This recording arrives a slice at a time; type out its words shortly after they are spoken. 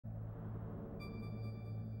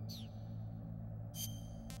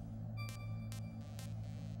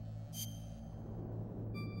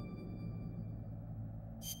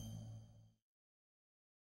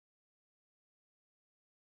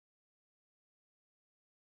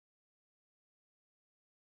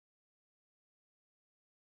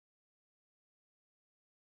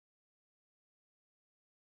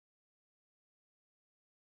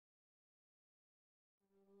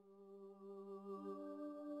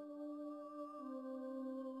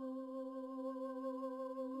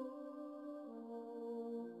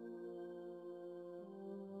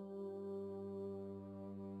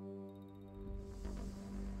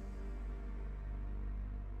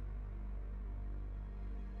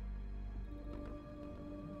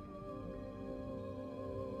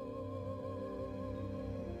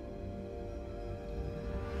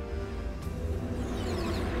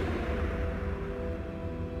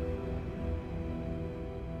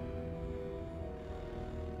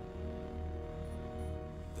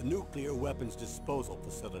The nuclear weapons disposal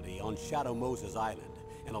facility on Shadow Moses Island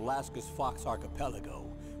in Alaska's Fox Archipelago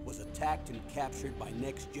was attacked and captured by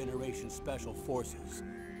Next Generation Special Forces,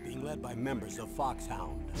 being led by members of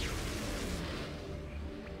Foxhound.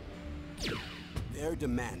 They're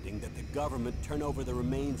demanding that the government turn over the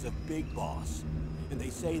remains of Big Boss, and they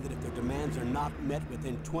say that if their demands are not met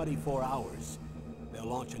within 24 hours, they'll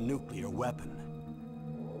launch a nuclear weapon.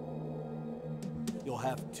 You'll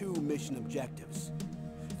have two mission objectives.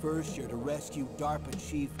 First, you're to rescue DARPA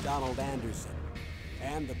Chief Donald Anderson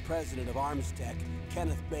and the President of Armstech,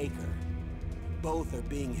 Kenneth Baker. Both are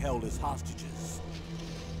being held as hostages.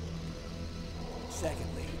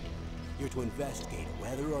 Secondly, you're to investigate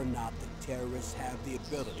whether or not the terrorists have the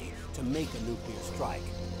ability to make a nuclear strike,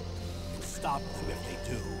 and stop them if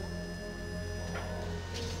they do.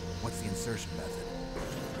 What's the insertion method?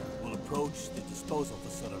 We'll approach the disposal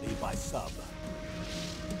facility by sub.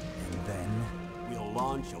 And then? We'll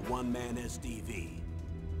launch a one-man SDV.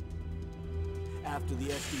 After the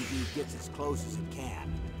SDV gets as close as it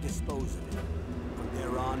can, dispose of it. From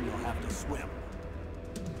there on, you'll have to swim.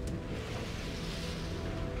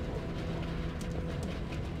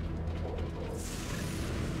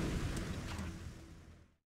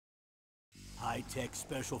 High-Tech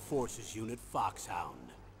Special Forces Unit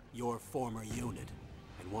Foxhound. Your former unit,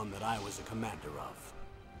 and one that I was a commander of.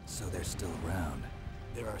 So they're still around.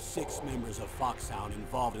 There are 6 members of Foxhound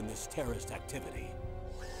involved in this terrorist activity.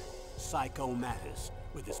 Psycho Mattis,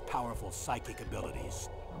 with his powerful psychic abilities.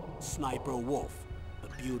 Sniper Wolf, the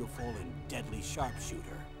beautiful and deadly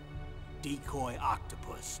sharpshooter. Decoy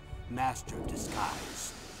Octopus, master of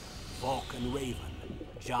disguise. Vulcan Raven,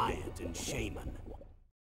 giant and shaman.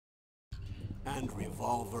 And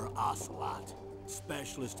Revolver Ocelot,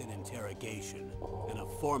 specialist in interrogation and a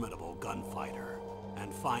formidable gunfighter.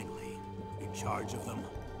 And finally, in charge of them,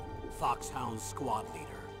 Foxhound's squad leader,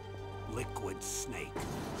 Liquid Snake.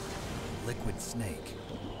 Liquid Snake?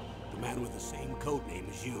 The man with the same codename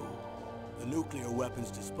as you. The nuclear weapons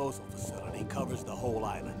disposal facility covers the whole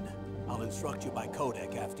island. I'll instruct you by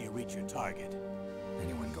codec after you reach your target.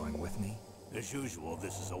 Anyone going with me? As usual,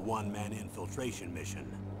 this is a one-man infiltration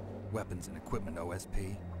mission. Weapons and equipment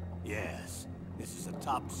OSP? Yes. This is a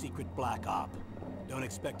top-secret black op. Don't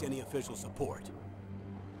expect any official support.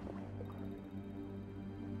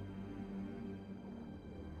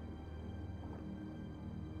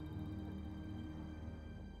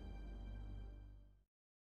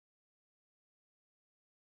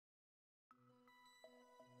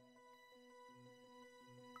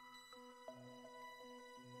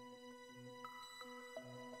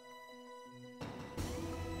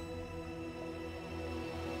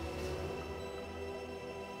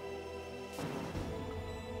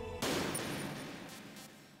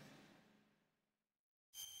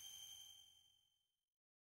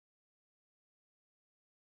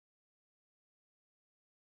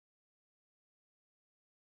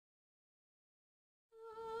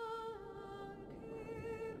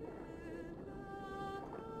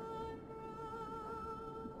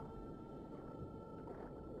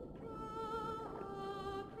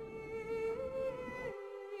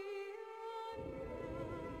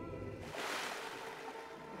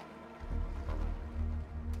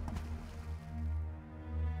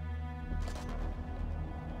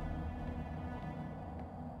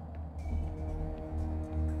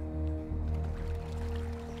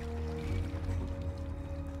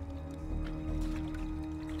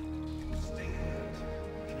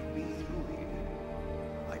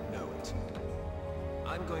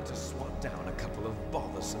 I'm going to swat down a couple of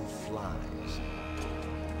bothersome flies.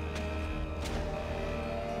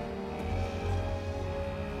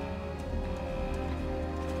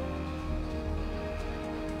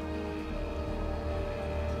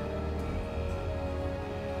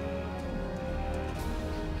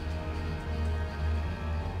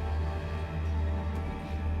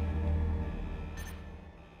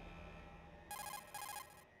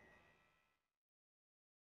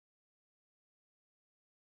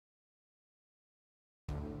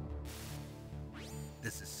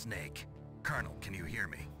 This is Snake. Colonel, can you hear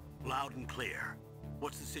me? Loud and clear.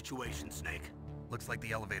 What's the situation, Snake? Looks like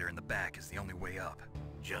the elevator in the back is the only way up.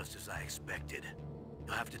 Just as I expected.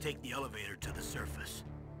 You'll have to take the elevator to the surface,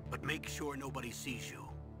 but make sure nobody sees you.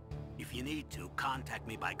 If you need to, contact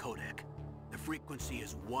me by codec. The frequency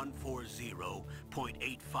is 140.85.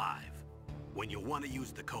 When you want to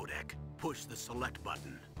use the codec, push the select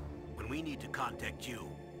button. When we need to contact you,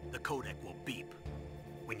 the codec will beep.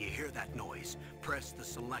 When you hear that noise, press the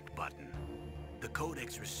select button. The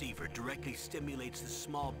codec's receiver directly stimulates the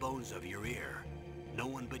small bones of your ear. No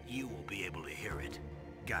one but you will be able to hear it.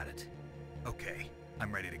 Got it. Okay,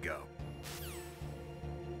 I'm ready to go.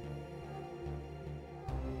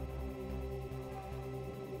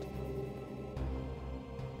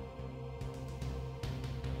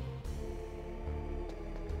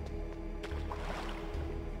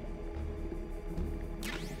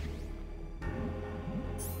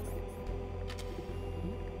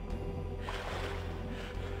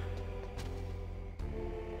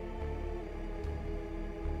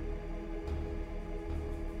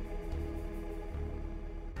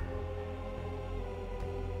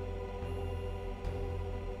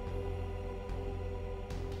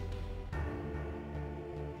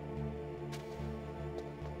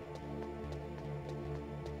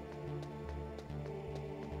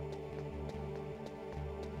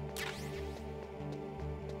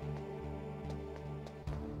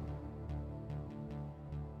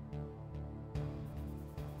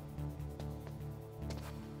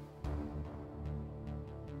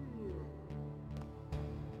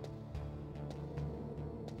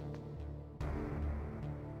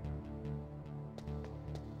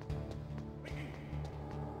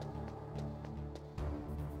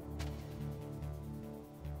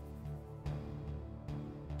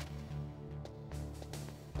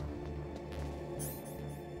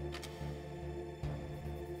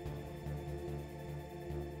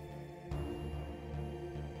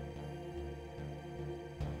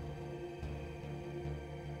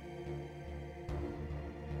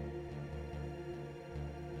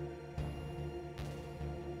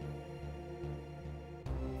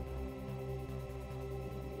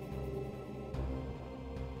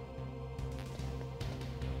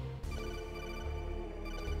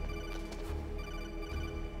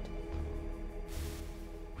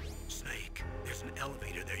 There's an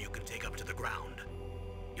elevator there you can take up to the ground.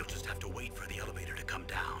 You'll just have to wait for the elevator to come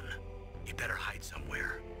down. You better hide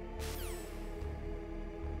somewhere.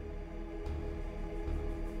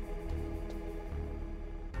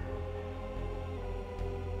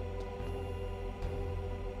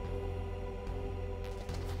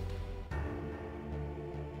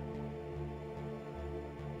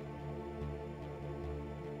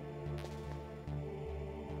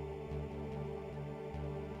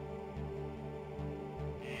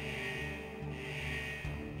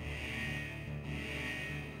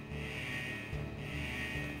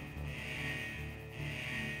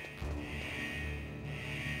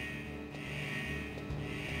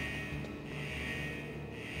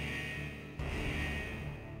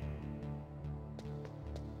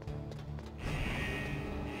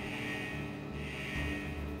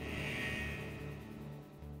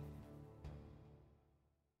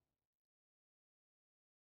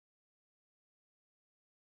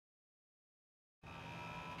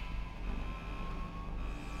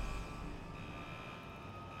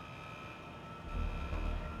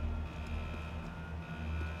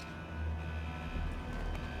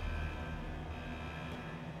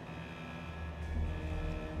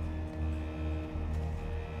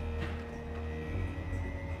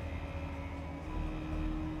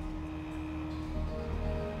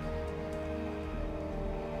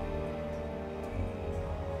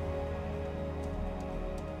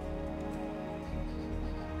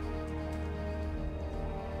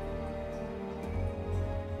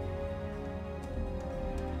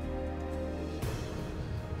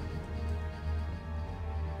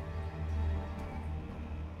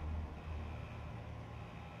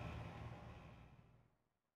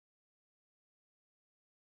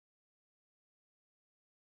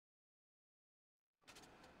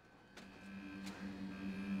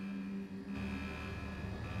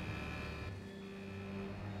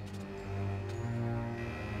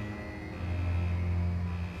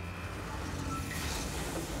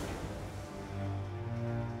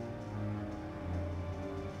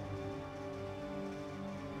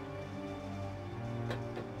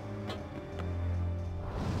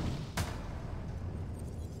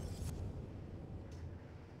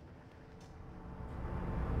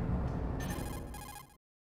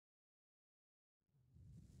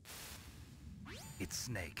 It's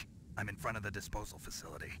Snake. I'm in front of the disposal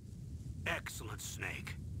facility. Excellent,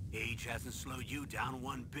 Snake. Age hasn't slowed you down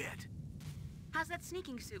one bit. How's that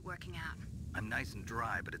sneaking suit working out? I'm nice and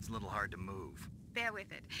dry, but it's a little hard to move. Bear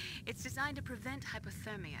with it. It's designed to prevent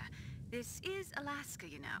hypothermia. This is Alaska,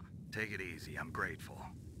 you know. Take it easy, I'm grateful.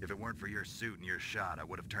 If it weren't for your suit and your shot, I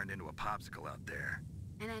would have turned into a popsicle out there.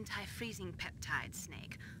 An anti-freezing peptide,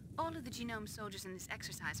 Snake. All of the genome soldiers in this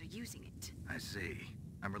exercise are using it. I see.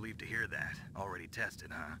 I'm relieved to hear that. Already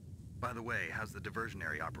tested, huh? By the way, how's the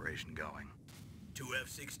diversionary operation going? 2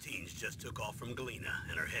 F-16s just took off from Galena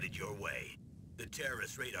and are headed your way. The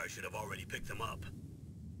terrorist radar should have already picked them up.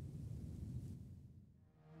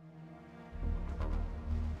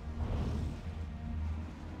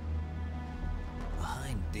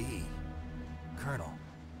 Behind D. Colonel,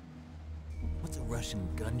 what's a Russian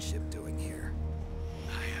gunship doing here?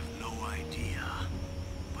 I have no idea,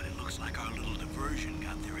 but it looks like our little diversion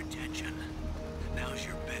got their attention. Now's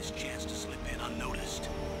your best chance to slip in unnoticed.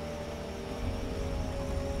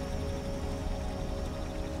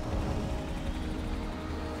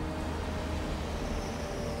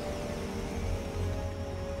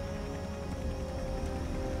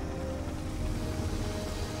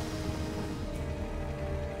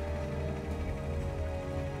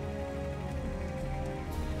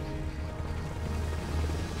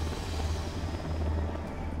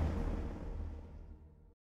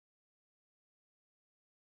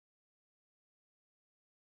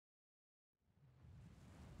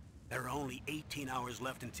 There are only 18 hours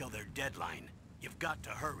left until their deadline. You've got to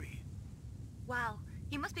hurry. Wow,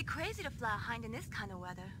 you must be crazy to fly a Hind in this kind of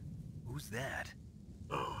weather. Who's that?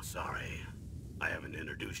 Oh, sorry. I haven't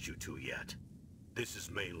introduced you to yet. This is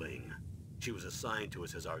Mei Ling. She was assigned to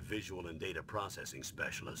us as our visual and data processing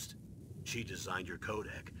specialist. She designed your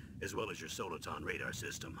codec, as well as your Soliton radar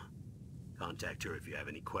system. Contact her if you have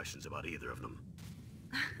any questions about either of them.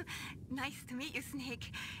 Nice to meet you,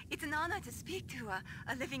 Snake. It's an honor to speak to a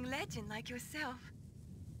living legend like yourself.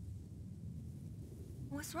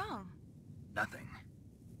 What's wrong? Nothing.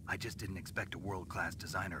 I just didn't expect a world-class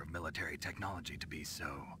designer of military technology to be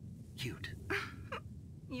so... cute.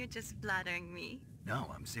 You're just flattering me.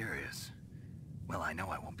 No, I'm serious. Well, I know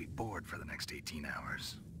I won't be bored for the next 18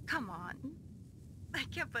 hours. Come on. I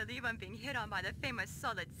can't believe I'm being hit on by the famous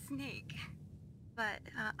Solid Snake. But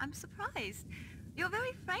I'm surprised. You're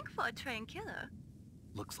very frank for a trained killer.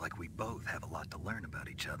 Looks like we both have a lot to learn about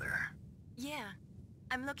each other. Yeah.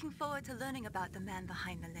 I'm looking forward to learning about the man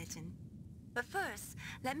behind the legend. But first,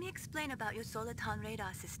 let me explain about your Soliton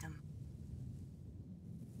radar system.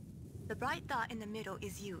 The bright dot in the middle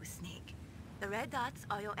is you, Snake. The red dots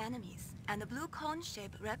are your enemies, and the blue cone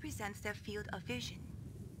shape represents their field of vision.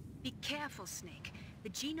 Be careful, Snake. The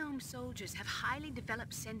genome soldiers have highly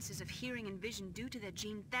developed senses of hearing and vision due to their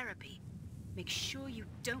gene therapy. Make sure you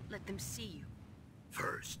don't let them see you.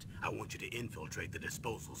 First, I want you to infiltrate the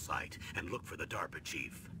disposal site and look for the DARPA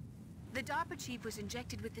chief. The DARPA chief was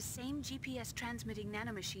injected with the same GPS-transmitting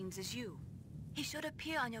nanomachines as you. He should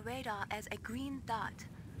appear on your radar as a green dot.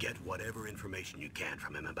 Get whatever information you can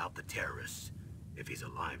from him about the terrorists. If he's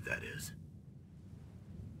alive, that is.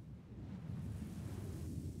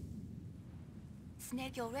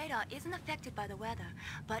 Snake, your radar isn't affected by the weather,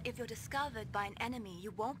 but if you're discovered by an enemy,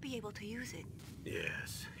 you won't be able to use it.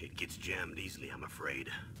 Yes, it gets jammed easily, I'm afraid.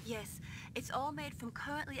 Yes, it's all made from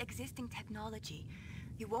currently existing technology.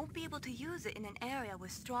 You won't be able to use it in an area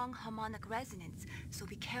with strong harmonic resonance, so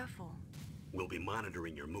be careful. We'll be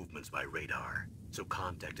monitoring your movements by radar, so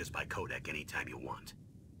contact us by codec anytime you want.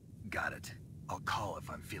 Got it. I'll call if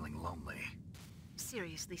I'm feeling lonely.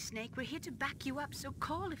 Seriously, Snake, we're here to back you up, so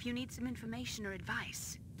call if you need some information or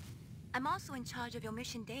advice. I'm also in charge of your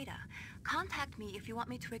mission data. Contact me if you want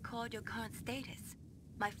me to record your current status.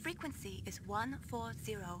 My frequency is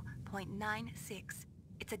 140.96.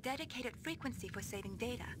 It's a dedicated frequency for saving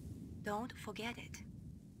data. Don't forget it.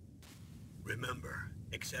 Remember,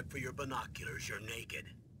 except for your binoculars, you're naked.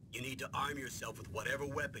 You need to arm yourself with whatever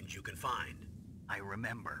weapons you can find. I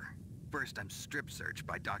remember. First, I'm strip-searched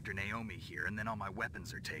by Dr. Naomi here, and then all my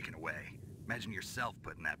weapons are taken away. Imagine yourself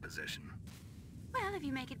put in that position. Well, if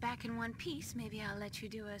you make it back in one piece, maybe I'll let you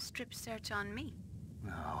do a strip search on me.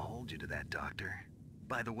 I'll hold you to that, Doctor.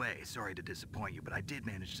 By the way, sorry to disappoint you, but I did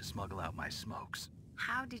manage to smuggle out my smokes.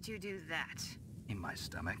 How did you do that? In my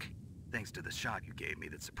stomach. Thanks to the shot you gave me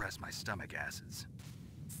that suppressed my stomach acids.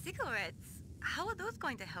 Cigarettes? How are those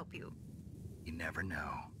going to help you? You never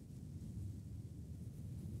know.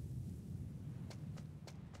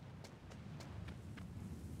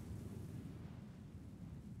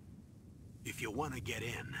 If you want to get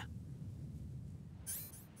in,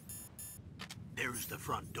 there's the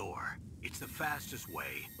front door. It's the fastest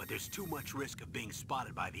way, but there's too much risk of being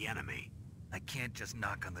spotted by the enemy. I can't just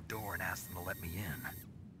knock on the door and ask them to let me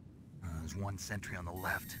in. There's one sentry on the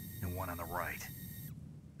left and one on the right.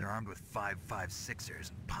 They're armed with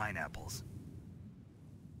 5.56ers and pineapples.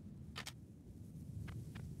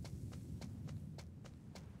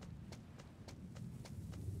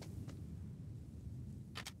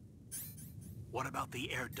 What about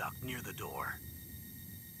the air duct near the door?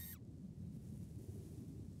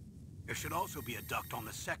 There should also be a duct on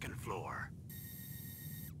the second floor.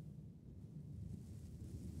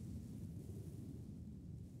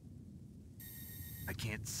 I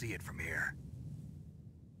can't see it from here.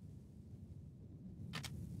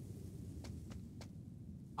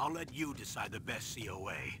 I'll let you decide the best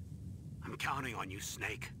COA. I'm counting on you,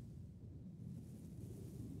 Snake.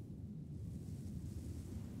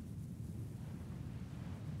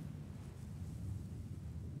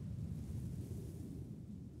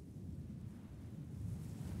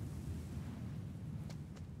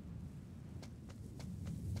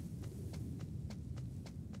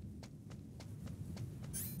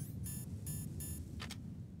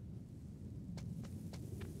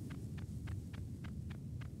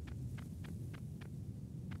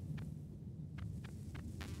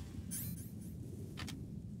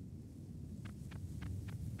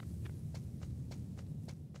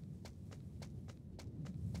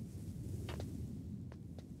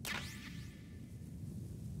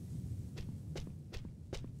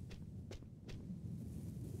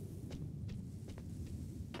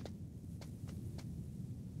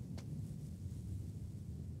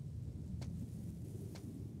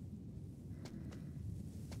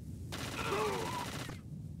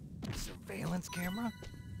 Surveillance camera?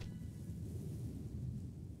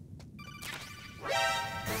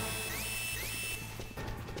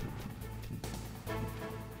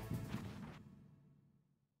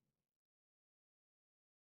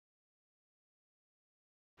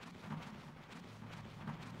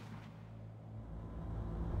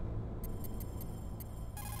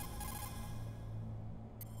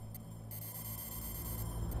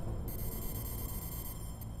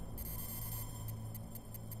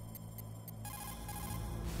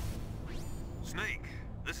 Snake,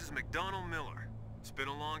 this is McDonald Miller. It's been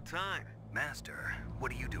a long time. Master, what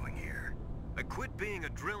are you doing here? I quit being a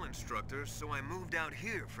drill instructor, so I moved out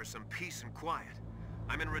here for some peace and quiet.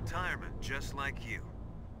 I'm in retirement, just like you.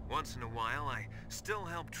 Once in a while, I still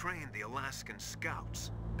help train the Alaskan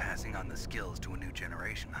Scouts. Passing on the skills to a new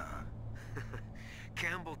generation, huh?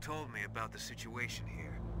 Campbell told me about the situation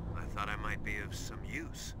here. I thought I might be of some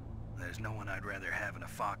use. There's no one I'd rather have in a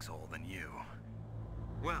foxhole than you.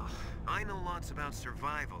 Well, I know lots about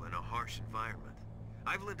survival in a harsh environment.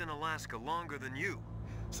 I've lived in Alaska longer than you,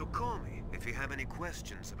 so call me if you have any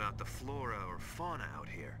questions about the flora or fauna out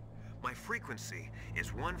here. My frequency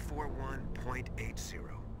is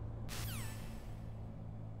 141.80.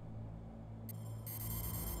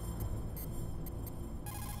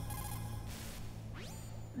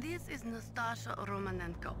 This is Nastasha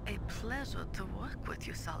Romanenko. A pleasure to work with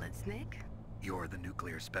you, Solid Snake. You're the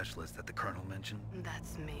nuclear specialist that the Colonel mentioned?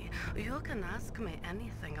 That's me. You can ask me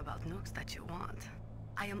anything about nukes that you want.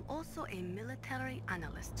 I am also a military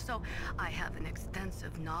analyst, so I have an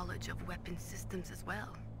extensive knowledge of weapon systems as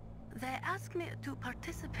well. They asked me to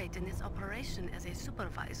participate in this operation as a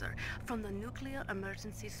supervisor from the Nuclear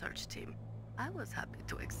Emergency Search Team. I was happy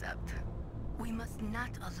to accept. We must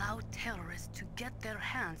not allow terrorists to get their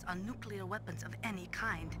hands on nuclear weapons of any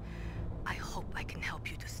kind. I hope I can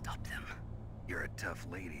help you to stop them. You're a tough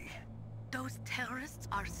lady. Those terrorists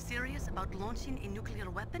are serious about launching a nuclear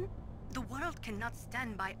weapon? The world cannot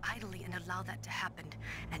stand by idly and allow that to happen,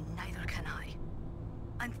 and neither can I.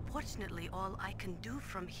 Unfortunately, all I can do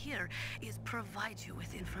from here is provide you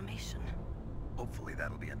with information. Hopefully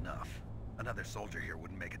that'll be enough. Another soldier here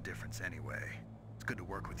wouldn't make a difference anyway. It's good to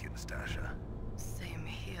work with you, Nastasha. Same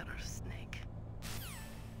here, Snake.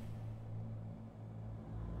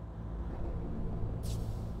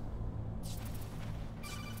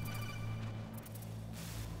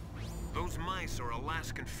 Those mice are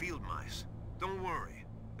Alaskan field mice. Don't worry,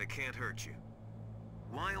 they can't hurt you.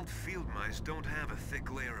 Wild field mice don't have a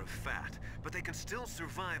thick layer of fat, but they can still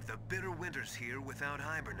survive the bitter winters here without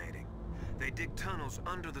hibernating. They dig tunnels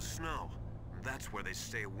under the snow. That's where they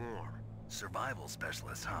stay warm. Survival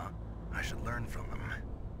specialists, huh? I should learn from them.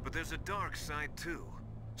 But there's a dark side too.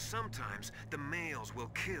 Sometimes the males will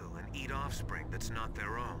kill and eat offspring that's not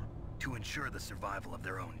their own. To ensure the survival of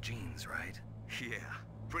their own genes, right? Yeah,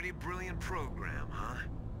 pretty brilliant program, huh?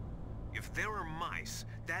 If there are mice,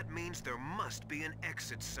 that means there must be an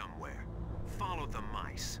exit somewhere. Follow the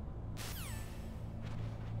mice.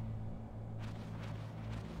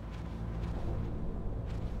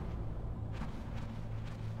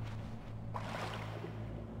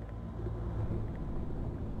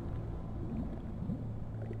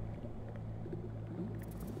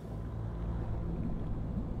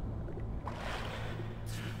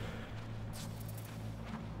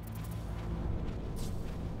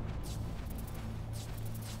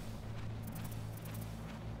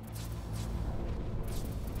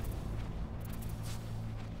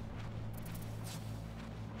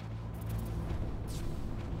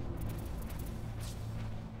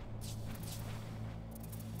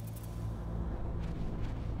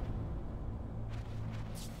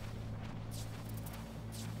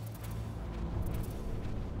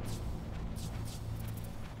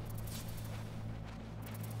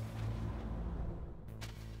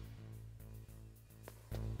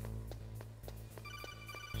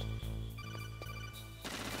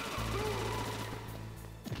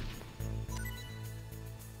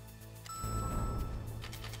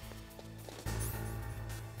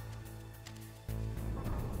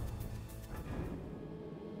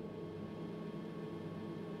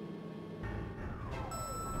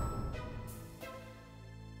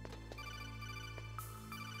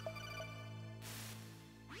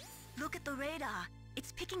 Look at the radar.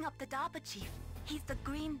 It's picking up the DARPA chief. He's the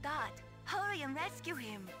green dot. Hurry and rescue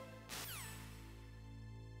him.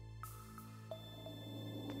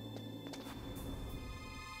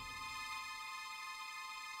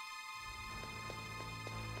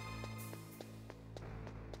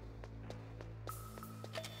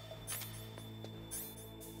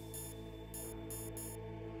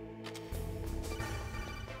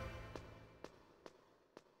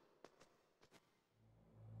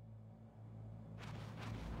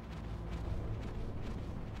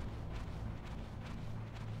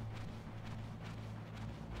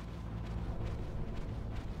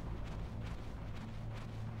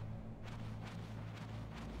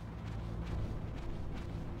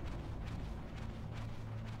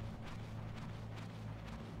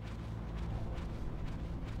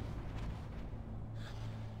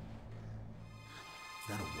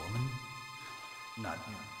 Is that a woman? Not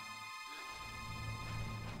him.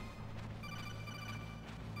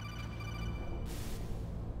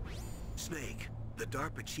 Snake, the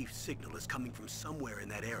DARPA chief's signal is coming from somewhere in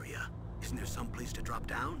that area. Isn't there some place to drop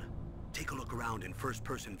down? Take a look around in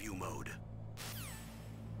first-person view mode.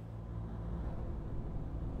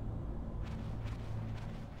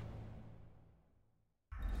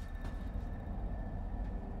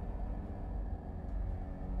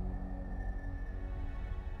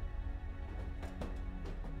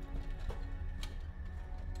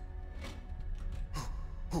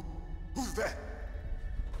 Who's that?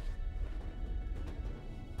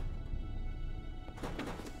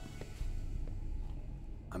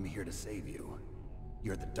 I'm here to save you.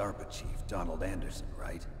 You're the DARPA chief, Donald Anderson,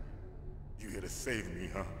 right? You here to save me,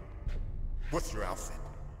 huh? What's your outfit?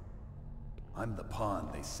 I'm the pawn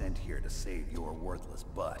they sent here to save your worthless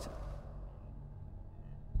butt.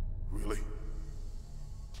 Really?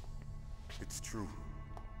 It's true.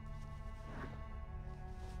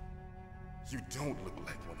 You don't look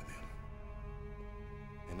like one of them.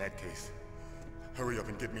 In that case, hurry up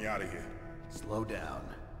and get me out of here. Slow down.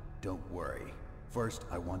 Don't worry. First,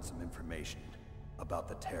 I want some information about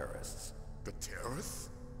the terrorists. The terrorists?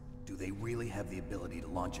 Do they really have the ability to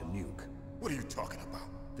launch a nuke? What are you talking about?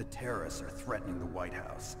 The terrorists are threatening the White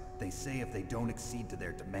House. They say if they don't accede to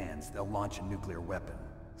their demands, they'll launch a nuclear weapon.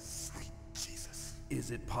 Sweet Jesus.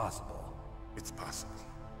 Is it possible? It's possible.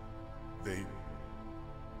 They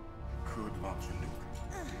could launch a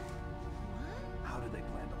nuke. How do they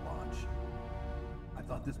plan to launch? I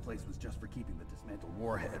thought this place was just for keeping the dismantled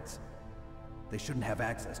warheads. They shouldn't have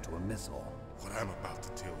access to a missile. What I'm about to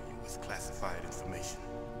tell you is classified information.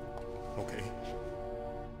 Okay?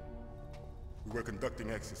 We were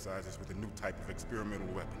conducting exercises with a new type of experimental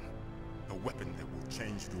weapon. A weapon that will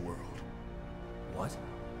change the world. What?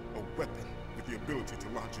 A weapon with the ability to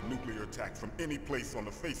launch a nuclear attack from any place on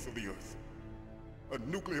the face of the Earth. A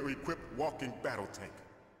nuclear-equipped walking battle tank.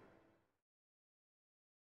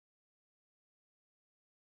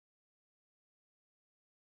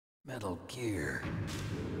 Metal Gear.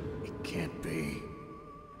 It can't be.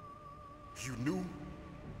 You knew?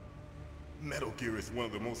 Metal Gear is one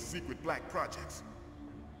of the most secret black projects.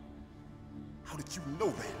 How did you know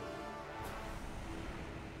that?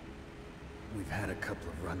 We've had a couple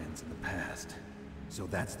of run-ins in the past. So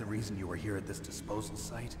that's the reason you were here at this disposal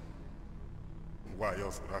site? Why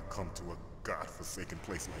else would I come to a godforsaken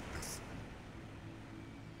place like this?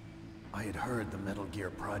 I had heard the Metal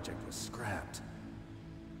Gear project was scrapped.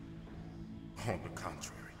 On the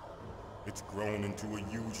contrary, it's grown into a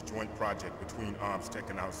huge joint project between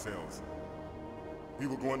ArmsTech and ourselves. We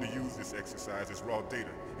were going to use this exercise as raw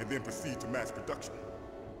data, and then proceed to mass production.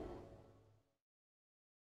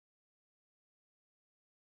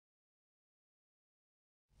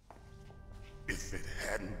 If it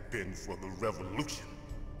hadn't been for the revolution...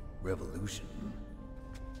 Revolution?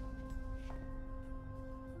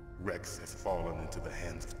 Rex has fallen into the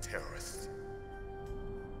hands of terrorists.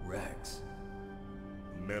 Rex?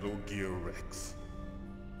 Metal Gear Rex.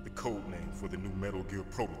 The code name for the new Metal Gear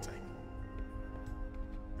prototype.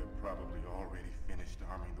 They're probably already finished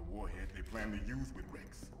arming the warhead they plan to use with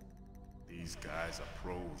Rex. These guys are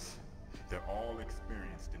pros. They're all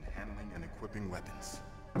experienced in handling and equipping weapons.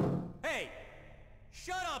 Hey!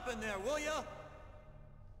 Shut up in there, will ya?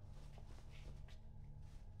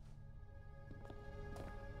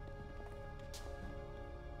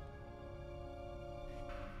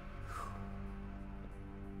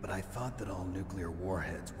 But I thought that all nuclear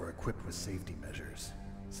warheads were equipped with safety measures.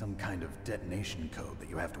 Some kind of detonation code that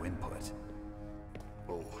you have to input.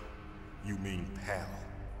 Oh, you mean PAL?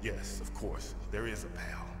 Yes, of course, there is a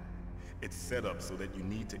PAL. It's set up so that you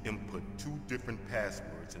need to input 2 different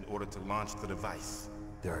passwords in order to launch the device.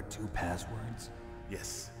 There are 2 passwords?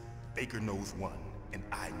 Yes. Baker knows one, and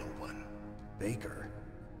I know one. Baker?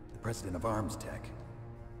 The president of Arms Tech.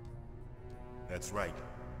 That's right.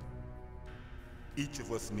 Each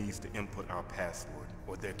of us needs to input our password,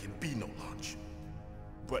 or there can be no launch.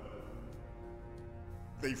 But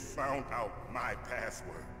they found out my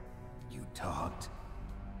password. You talked?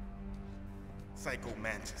 Psycho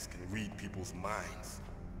Mantis can read people's minds.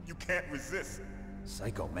 You can't resist.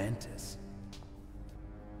 Psycho Mantis?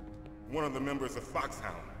 One of the members of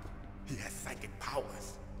Foxhound. He has psychic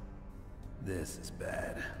powers. This is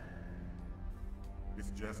bad. It's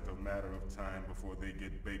just a matter of time before they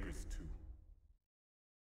get Baker's too.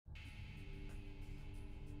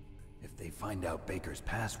 If they find out Baker's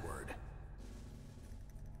password...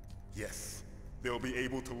 Yes, they'll be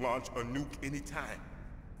able to launch a nuke anytime.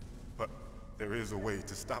 But there is a way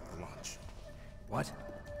to stop the launch. What?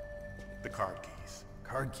 The card keys.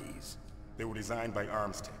 Card keys? They were designed by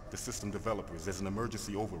Arms Tech, the system developers, as an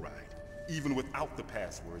emergency override. Even without the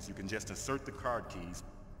passwords, you can just insert the card keys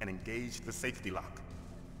and engage the safety lock.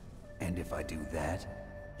 And if I do that?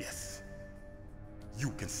 Yes.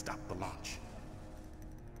 You can stop the launch.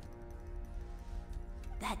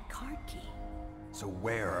 That card key. So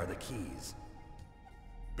where are the keys?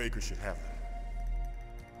 Baker should have them.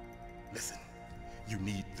 Listen, you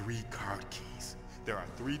need 3 card keys. There are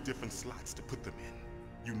 3 different slots to put them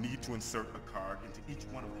in. You need to insert a card into each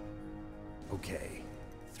one of them. Okay,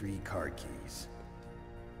 3 card keys.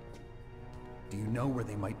 Do you know where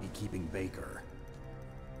they might be keeping Baker?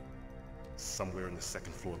 Somewhere in the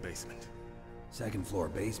 2nd floor basement. 2nd floor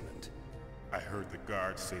basement? I heard the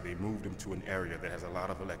guards say they moved him to an area that has a lot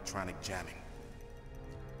of electronic jamming.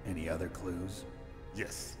 Any other clues?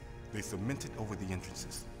 Yes, they cemented over the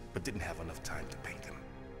entrances, but didn't have enough time to paint them.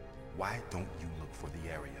 Why don't you look for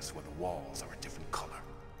the areas where the walls are a different color?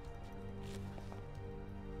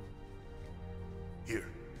 Here,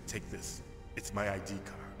 take this. It's my ID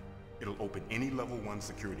card. It'll open any level 1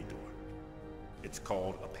 security door. It's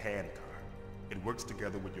called a PAN card. It works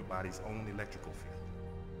together with your body's own electrical field.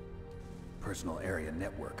 Personal area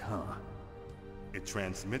network, huh? It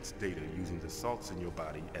transmits data using the salts in your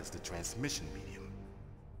body as the transmission medium.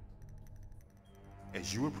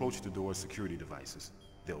 As you approach the door's security devices,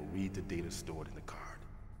 they'll read the data stored in the card.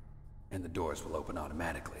 And the doors will open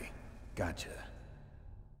automatically. Gotcha.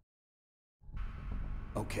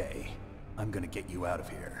 Okay, I'm gonna get you out of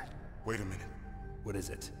here. Wait a minute. What is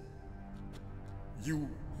it? You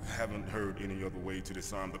haven't heard any other way to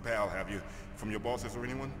disarm the PAL, have you? From your bosses or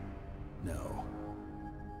anyone? No.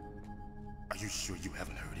 Are you sure you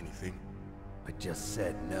haven't heard anything? I just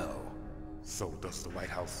said no. So does the White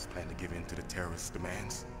House plan to give in to the terrorists'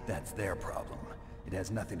 demands? That's their problem. It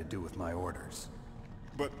has nothing to do with my orders.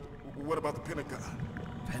 But what about the Pentagon?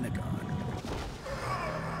 Pentagon?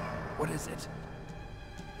 What is it?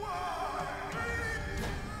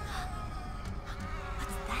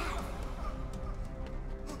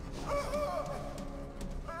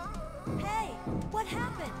 Hey, what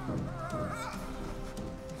happened?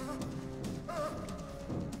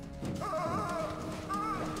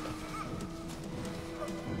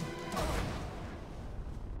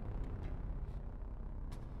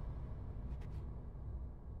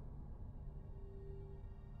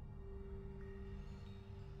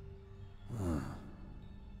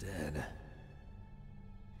 Dead.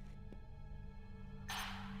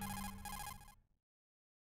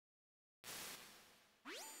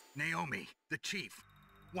 Naomi, the chief.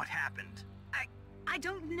 What happened? I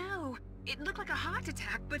don't know. It looked like a heart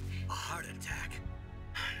attack, but... A heart attack?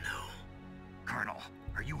 No. Colonel,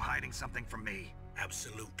 are you hiding something from me?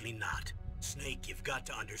 Absolutely not. Snake, you've got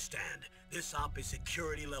to understand. This op is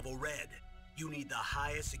security level red. You need the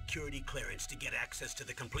highest security clearance to get access to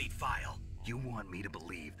the complete file. You want me to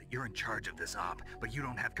believe that you're in charge of this op, but you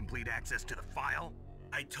don't have complete access to the file?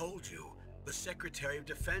 I told you, the Secretary of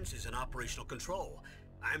Defense is in operational control.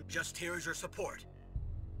 I'm just here as your support.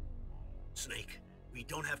 Snake, we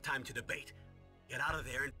don't have time to debate. Get out of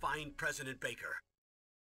there and find President Baker.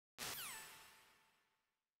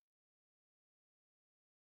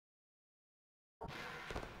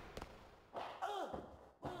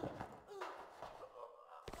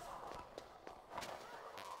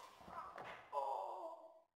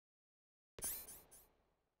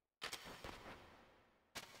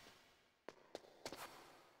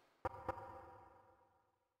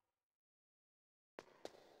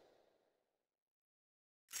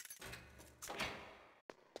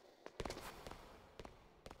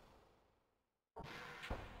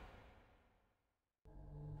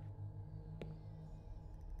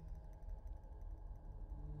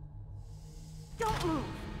 Don't move!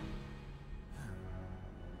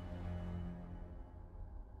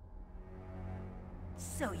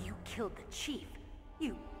 So you killed the chief,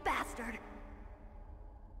 you bastard!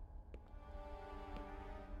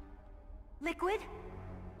 Liquid?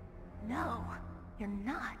 No, you're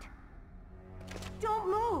not.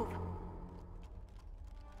 Don't move!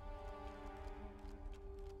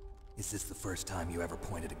 Is this the first time you ever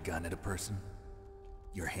pointed a gun at a person?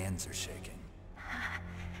 Your hands are shaking.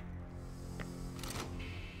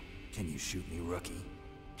 Can you shoot me, rookie?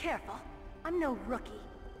 Careful, I'm no rookie.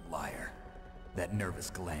 Liar. That nervous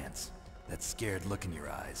glance, that scared look in your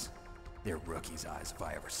eyes. They're rookie's eyes if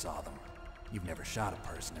I ever saw them. You've never shot a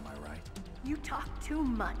person, am I right? You talk too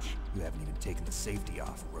much. You haven't even taken the safety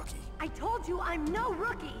off, rookie. I told you I'm no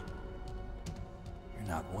rookie! You're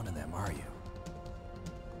not one of them, are you?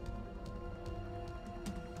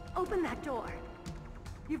 Open that door.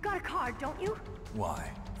 You've got a card, don't you? Why?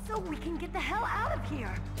 So we can get the hell out of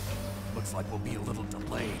here! Looks like we'll be a little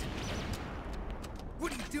delayed.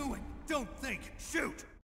 What are you doing? Don't think! Shoot!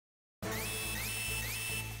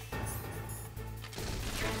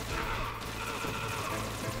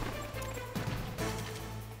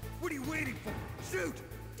 What are you waiting for? Shoot!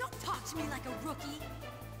 Don't talk to me like a rookie!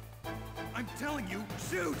 I'm telling you,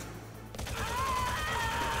 shoot!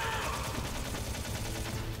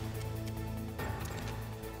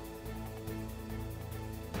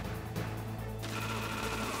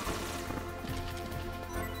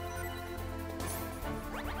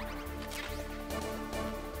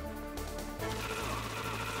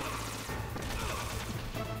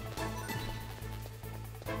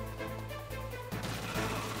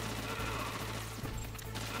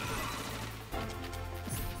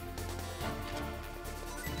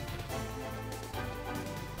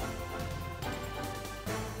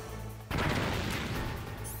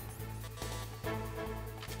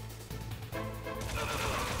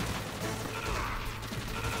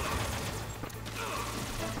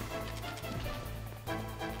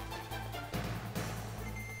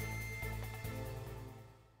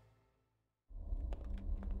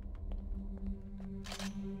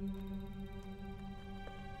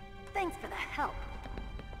 Thanks for the help.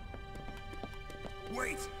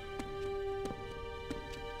 Wait!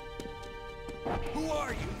 Who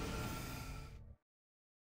are you?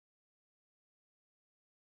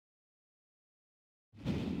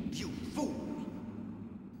 You fool!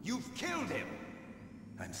 You've killed him!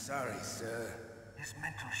 I'm sorry, sir. His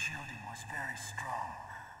mental shielding was very strong.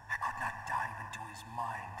 I could not dive into his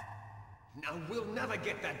mind. Now we'll never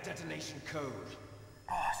get that detonation code.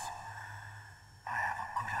 Boss, I have a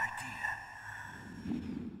good idea.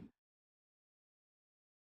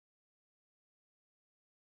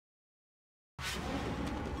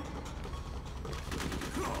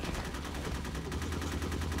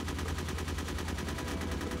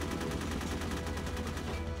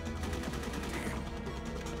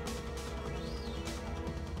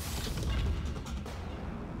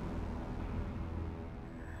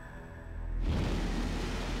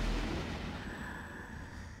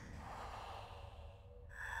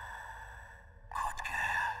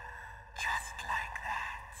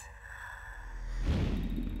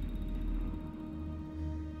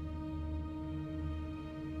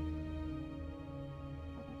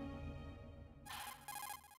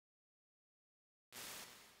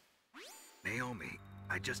 Naomi,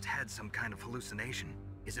 I just had some kind of hallucination.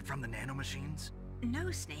 Is it from the nanomachines?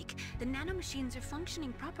 No, Snake. The nanomachines are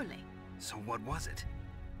functioning properly. So what was it?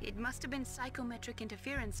 It must have been psychometric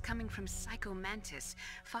interference coming from Psycho Mantis,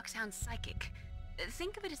 Foxhound's psychic.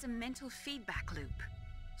 Think of it as a mental feedback loop.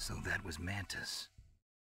 So that was Mantis.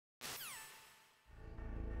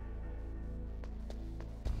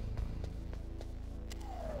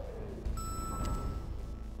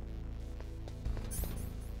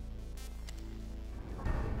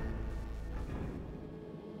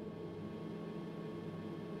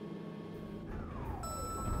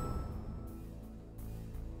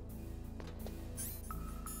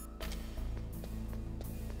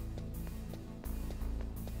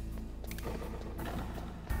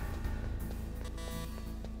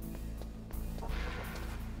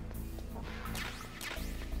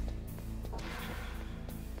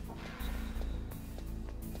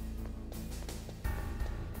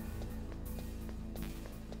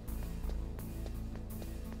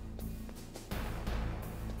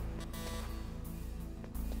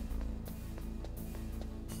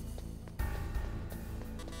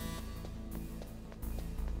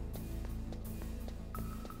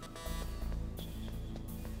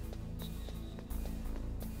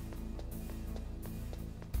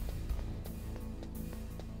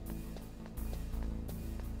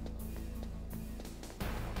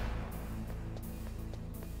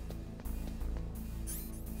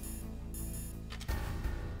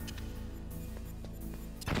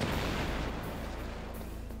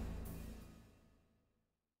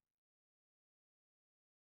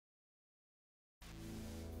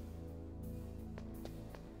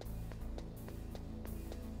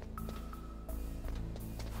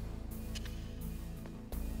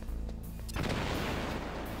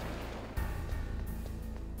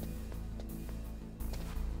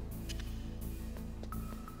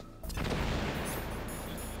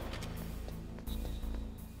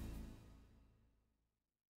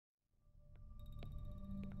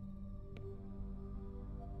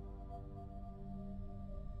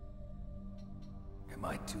 Am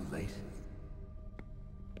I too late?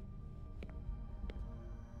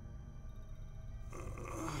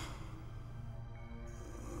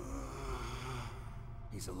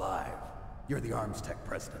 He's alive. You're the Arms Tech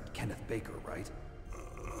president, Kenneth Baker, right?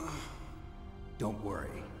 Don't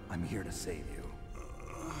worry. I'm here to save you.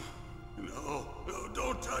 No,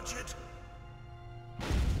 don't touch it!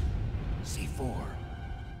 C4.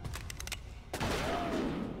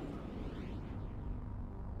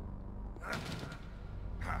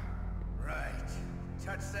 Right.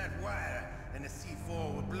 Touch that wire, and the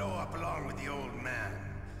C4 will blow up along with the old man.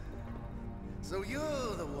 So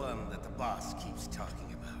you're the one that the boss keeps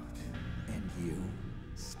talking about. And you?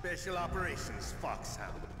 Special Operations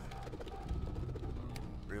Foxhound.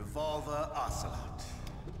 Revolver Ocelot.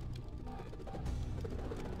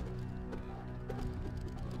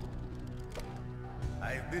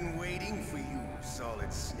 I've been waiting for you,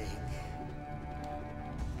 Solid Snake.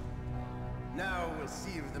 Now we'll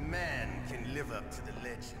see if the man can live up to the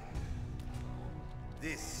legend.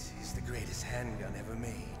 This is the greatest handgun ever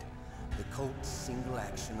made. The Colt Single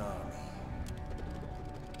Action Army.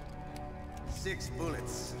 6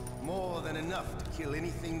 bullets, more than enough to kill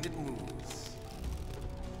anything that moves.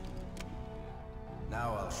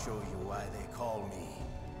 Now I'll show you why they call me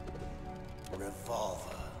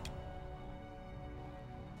Revolver.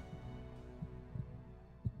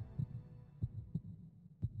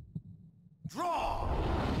 Draw!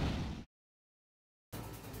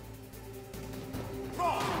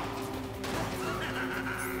 Draw!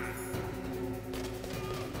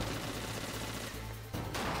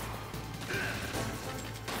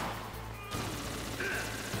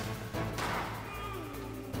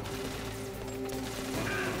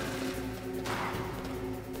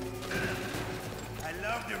 I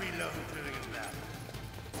love to reload during a battle.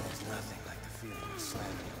 There's nothing like the feeling of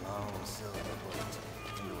slamming a long silver bullet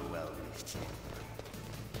into a well-greased chamber.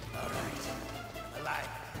 All right, alive.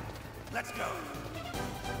 Let's go.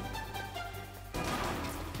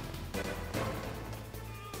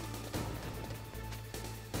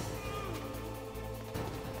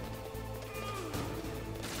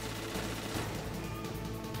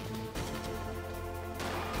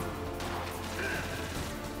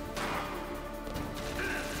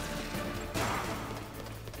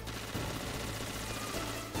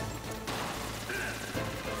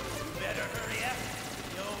 Better hurry up.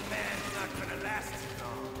 The old man's not gonna last too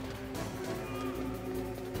long.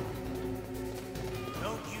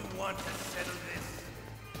 Don't you want to settle this?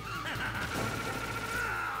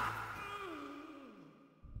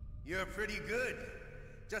 You're pretty good.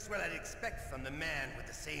 Just what I'd expect from the man with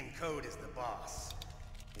the same code as the boss.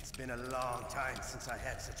 It's been a long time since I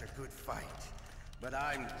had such a good fight, but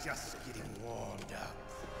I'm just getting warmed up.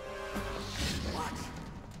 What?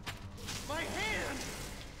 My hand!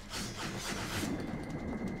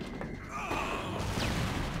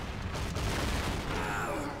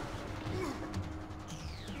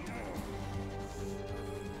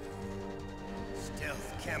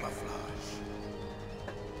 Stealth camouflage.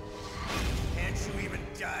 Can't you even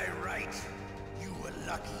die right? You were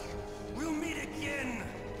lucky. We'll meet again!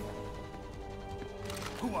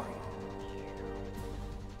 Who are you?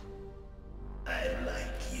 I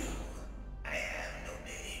like you. I have no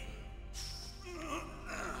name.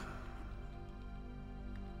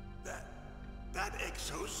 That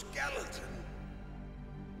exoskeleton.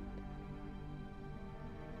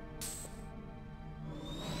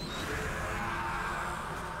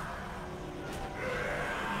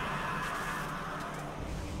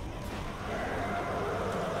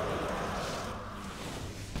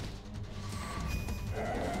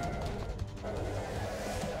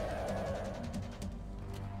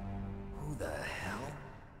 Who the hell?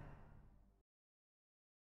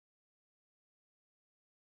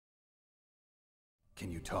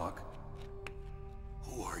 Can you talk?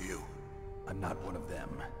 Who are you? I'm not one of them.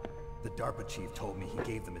 The DARPA chief told me he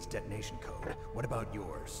gave them his detonation code. What about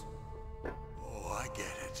yours? Oh, I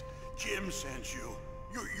get it. Jim sent you.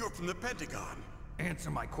 You're from the Pentagon. Answer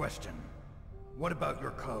my question. What about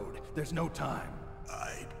your code? There's no time.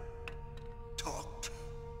 I talked.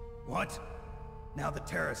 What? Now the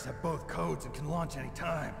terrorists have both codes and can launch any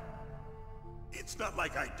time. It's not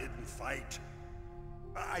like I didn't fight.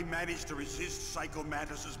 I managed to resist Psycho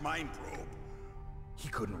Mantis's mind probe. He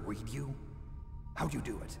couldn't read you? How'd you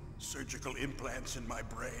do it? Surgical implants in my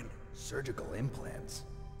brain. Surgical implants?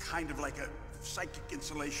 Kind of like a psychic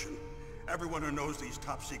insulation. Everyone who knows these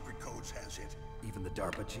top secret codes has it. Even the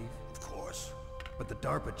DARPA chief? Of course. But the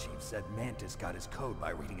DARPA chief said Mantis got his code by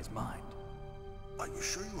reading his mind. Are you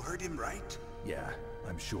sure you heard him right? Yeah,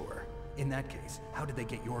 I'm sure. In that case, how did they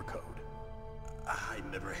get your code? I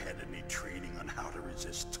never had any training on how to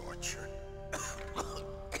resist torture.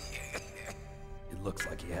 It looks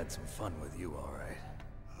like he had some fun with you, all right.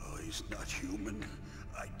 Oh, he's not human.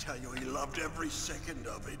 I tell you, he loved every second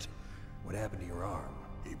of it. What happened to your arm?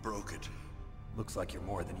 He broke it. Looks like you're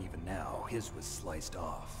more than even now. His was sliced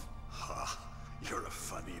off. Ha, you're a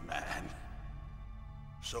funny man.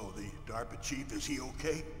 So the DARPA chief, is he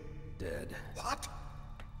okay? Dead. What?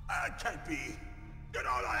 Can't be. No,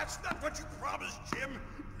 that's not what you promised, Jim.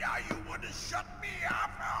 Now you want to shut me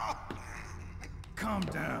up? Oh. Calm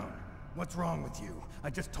down. What's wrong with you? I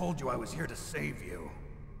just told you I was here to save you.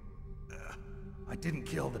 I didn't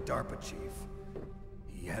kill the DARPA chief.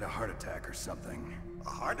 He had a heart attack or something. A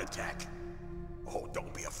heart attack? Oh,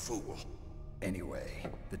 don't be a fool. Anyway,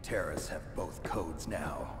 the terrorists have both codes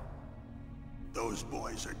now. Those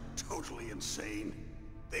boys are totally insane.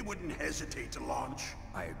 They wouldn't hesitate to launch.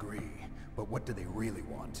 I agree, but what do they really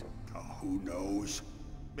want? Oh, who knows?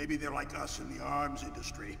 Maybe they're like us in the arms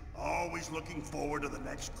industry, always looking forward to the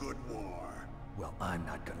next good war. Well, I'm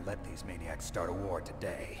not gonna let these maniacs start a war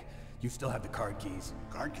today. You still have the card keys?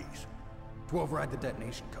 Card keys? To override the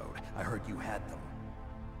detonation code. I heard you had them.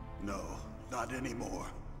 No, not anymore.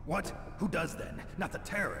 What? Who does then? Not the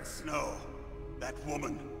terrorists? No, that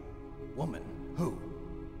woman. Woman? Who?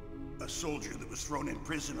 A soldier that was thrown in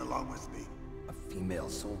prison along with me. A female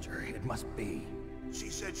soldier, it must be. She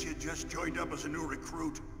said she had just joined up as a new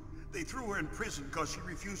recruit. They threw her in prison because she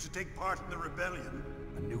refused to take part in the rebellion.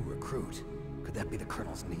 A new recruit? Could that be the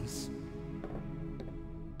Colonel's niece?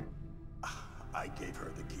 I gave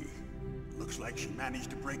her the key. Looks like she managed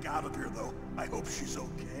to break out of here, though. I hope she's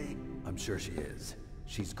okay. I'm sure she is.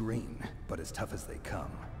 She's green, but as tough as they come.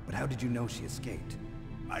 But how did you know she escaped?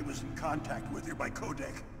 I was in contact with her by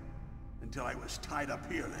codec. Until I was tied up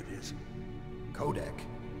here, that is. Codec?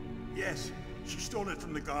 Yes, she stole it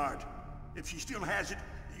from the guard. If she still has it,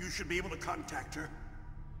 you should be able to contact her.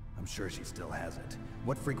 I'm sure she still has it.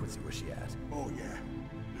 What frequency was she at? Oh, yeah.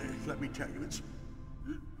 Let me tell you, it's...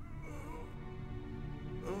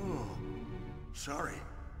 Oh, sorry.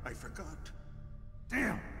 I forgot.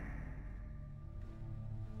 Damn!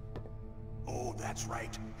 Oh, that's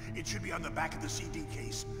right. It should be on the back of the CD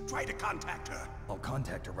case. Try to contact her. I'll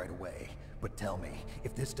contact her right away. But tell me,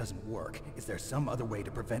 if this doesn't work, is there some other way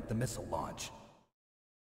to prevent the missile launch?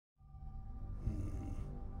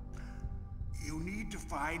 You need to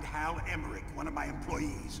find Hal Emmerich, one of my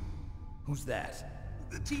employees. Who's that?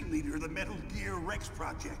 The team leader of the Metal Gear Rex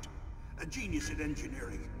project. A genius at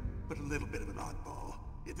engineering, but a little bit of an oddball.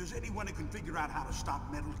 If there's anyone who can figure out how to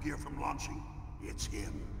stop Metal Gear from launching, it's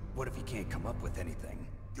him. What if he can't come up with anything?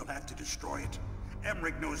 You'll have to destroy it.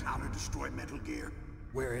 Emmerich knows how to destroy Metal Gear.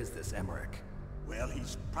 Where is this Emmerich? Well,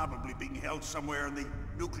 he's probably being held somewhere in the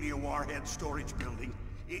nuclear warhead storage building.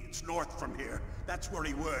 It's north from here. That's where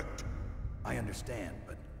he worked. I understand,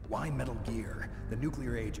 but why Metal Gear? The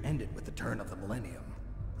nuclear age ended with the turn of the millennium.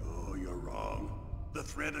 Oh, you're wrong. The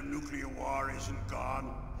threat of nuclear war isn't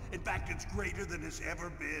gone. In fact, it's greater than it's ever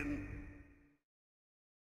been.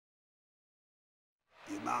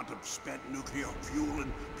 The amount of spent nuclear fuel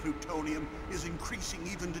and plutonium is increasing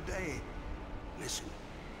even today. Listen,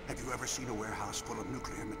 have you ever seen a warehouse full of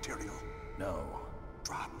nuclear material? No.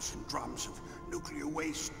 Drums and drums of nuclear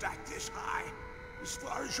waste stacked this high, as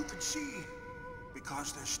far as you can see.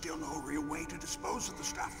 Because there's still no real way to dispose of the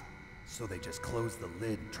stuff. So they just close the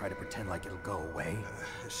lid and try to pretend like it'll go away?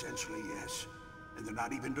 Essentially, yes. And they're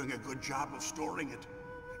not even doing a good job of storing it.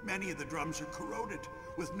 Many of the drums are corroded,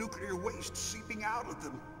 with nuclear waste seeping out of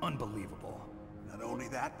them. Unbelievable. Not only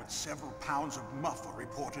that, but several pounds of MUF are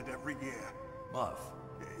reported every year. MUF?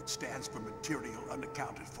 It stands for material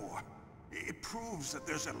unaccounted for. It proves that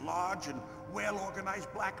there's a large and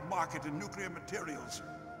well-organized black market in nuclear materials.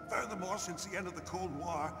 Furthermore, since the end of the Cold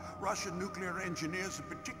War, Russian nuclear engineers in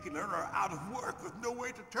particular are out of work with no way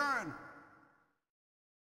to turn.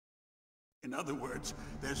 In other words,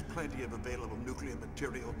 there's plenty of available nuclear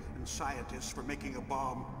material and scientists for making a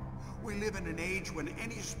bomb. We live in an age when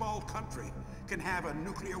any small country can have a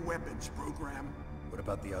nuclear weapons program. What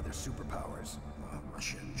about the other superpowers?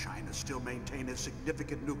 Russia and China still maintain a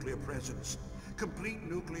significant nuclear presence. Complete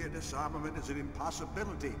nuclear disarmament is an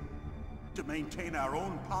impossibility. To maintain our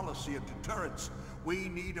own policy of deterrence, we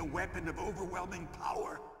need a weapon of overwhelming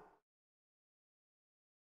power.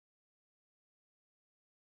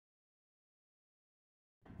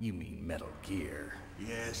 You mean Metal Gear?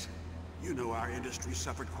 Yes. You know our industry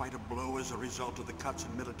suffered quite a blow as a result of the cuts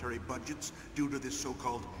in military budgets due to this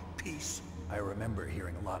so-called peace. I remember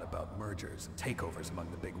hearing a lot about mergers and takeovers among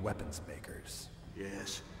the big weapons makers.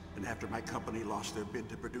 Yes, and after my company lost their bid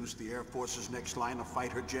to produce the Air Force's next line of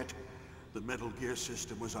fighter jet, The Metal Gear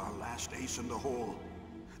system was our last ace in the hole.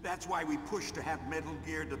 That's why we pushed to have Metal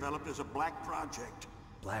Gear developed as a black project.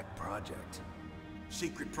 Black project?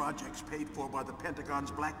 Secret projects paid for by the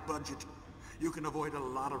Pentagon's black budget. You can avoid a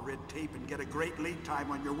lot of red tape and get a great lead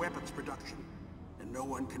time on your weapons production. And no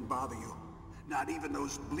one can bother you. Not even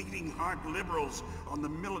those bleeding heart liberals on the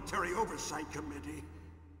Military Oversight Committee.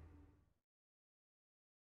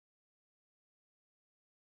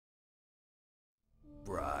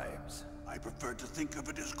 Bribes. I prefer to think of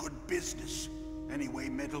it as good business. Anyway,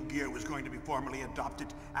 Metal Gear was going to be formally adopted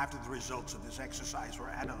after the results of this exercise were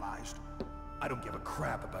analyzed. I don't give a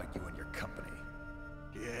crap about you and your company.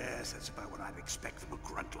 Yes, that's about what I'd expect from a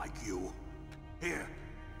grunt like you. Here,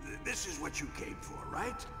 this is what you came for,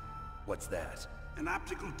 right? What's that? An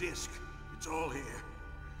optical disc. It's all here.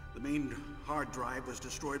 The main hard drive was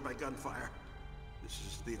destroyed by gunfire. This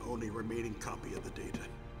is the only remaining copy of the data.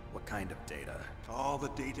 What kind of data? All the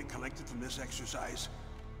data collected from this exercise.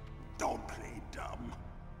 Don't play dumb.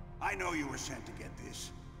 I know you were sent to get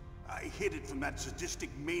this. I hid it from that sadistic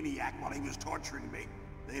maniac while he was torturing me.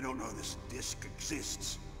 They don't know this disc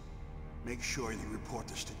exists. Make sure you report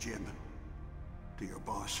this to Jim. To your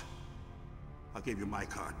boss. I'll give you my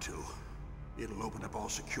card too. It'll open up all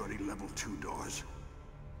security level 2 doors.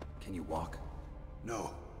 Can you walk?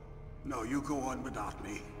 No. No, you go on without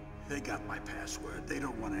me. They got my password. They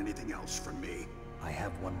don't want anything else from me. I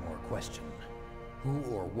have one more question. Who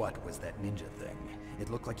or what was that ninja thing? It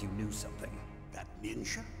looked like you knew something. That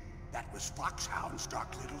ninja? That was Foxhound's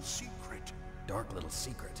dark little secret. Dark little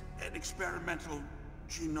secret? An experimental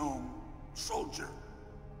genome soldier.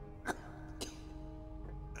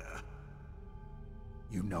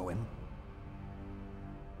 You know him?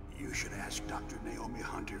 You should ask Dr. Naomi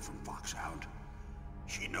Hunter from Foxhound.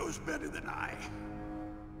 She knows better than I.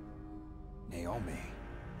 Naomi?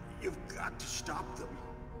 You've got to stop them.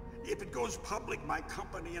 If it goes public, my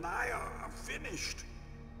company and I are finished.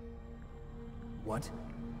 What?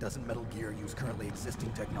 Doesn't Metal Gear use currently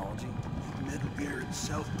existing technology? Metal Gear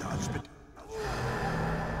itself does, but...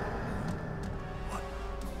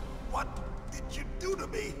 What did you do to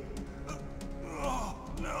me? Oh,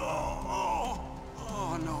 no.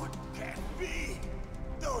 Oh, no, it can't be.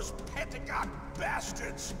 Those Pentagon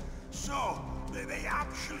bastards. So, they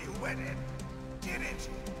actually went and did it.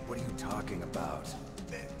 What are you talking about?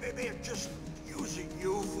 They're just using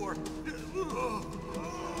you for...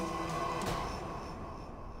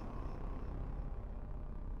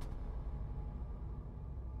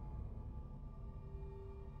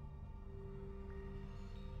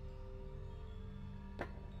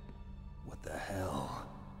 What the hell?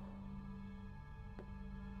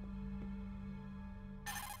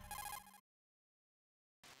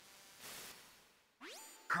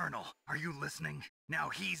 Colonel, are you listening? Now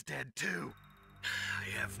he's dead too.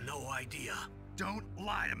 I have no idea. Don't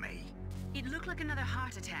lie to me. It looked like another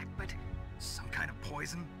heart attack, but... Some kind of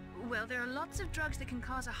poison? Well, there are lots of drugs that can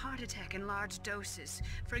cause a heart attack in large doses.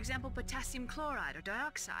 For example, potassium chloride or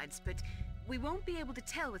dioxides, but we won't be able to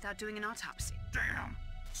tell without doing an autopsy. Damn!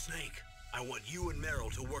 Snake, I want you and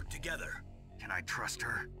Meryl to work together. Can I trust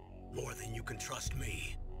her? More than you can trust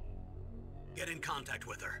me. Get in contact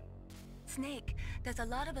with her. Snake, there's a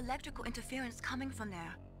lot of electrical interference coming from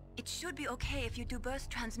there. It should be okay if you do burst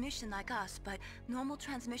transmission like us, but normal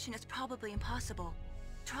transmission is probably impossible.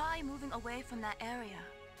 Try moving away from that area.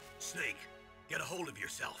 Snake, get a hold of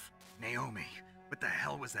yourself. Naomi, what the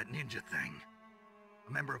hell was that ninja thing?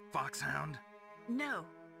 A member of Foxhound? No.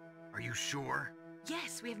 Are you sure?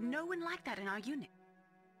 Yes, we have no one like that in our unit.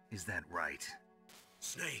 Is that right?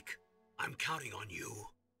 Snake, I'm counting on you.